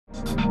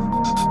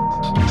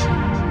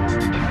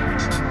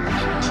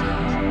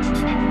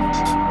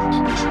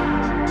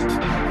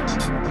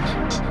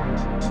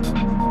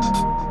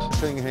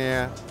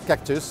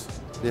Cactus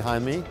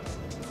behind me,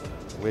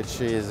 which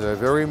is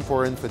very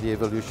important for the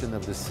evolution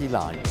of the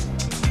C-Line.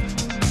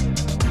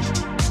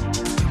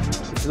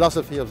 The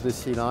philosophy of the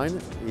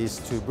C-Line is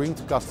to bring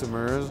to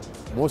customers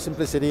more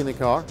simplicity in the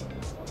car,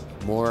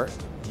 more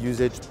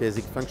usage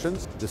basic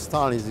functions. The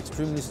style is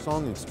extremely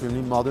strong,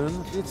 extremely modern.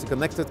 It's a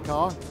connected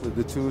car with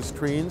the two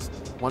screens,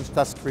 one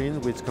touch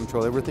screen which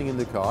controls everything in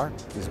the car.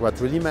 Is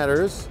what really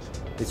matters.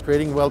 It's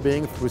creating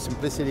well-being through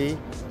simplicity,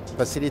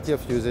 facility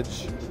of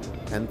usage,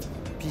 and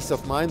peace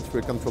of mind through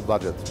a controlled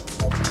budget.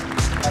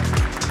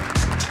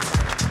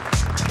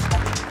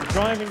 The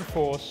driving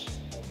force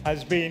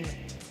has been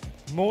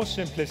more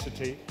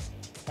simplicity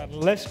and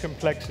less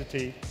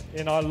complexity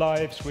in our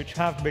lives, which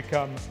have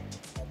become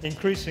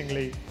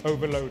increasingly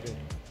overloaded.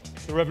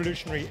 The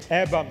revolutionary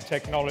Airbump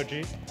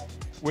technology,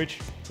 which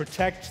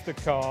protects the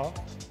car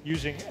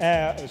using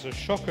air as a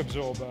shock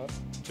absorber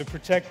to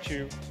protect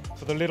you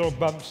for the little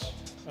bumps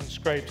and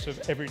scrapes of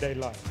everyday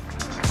life.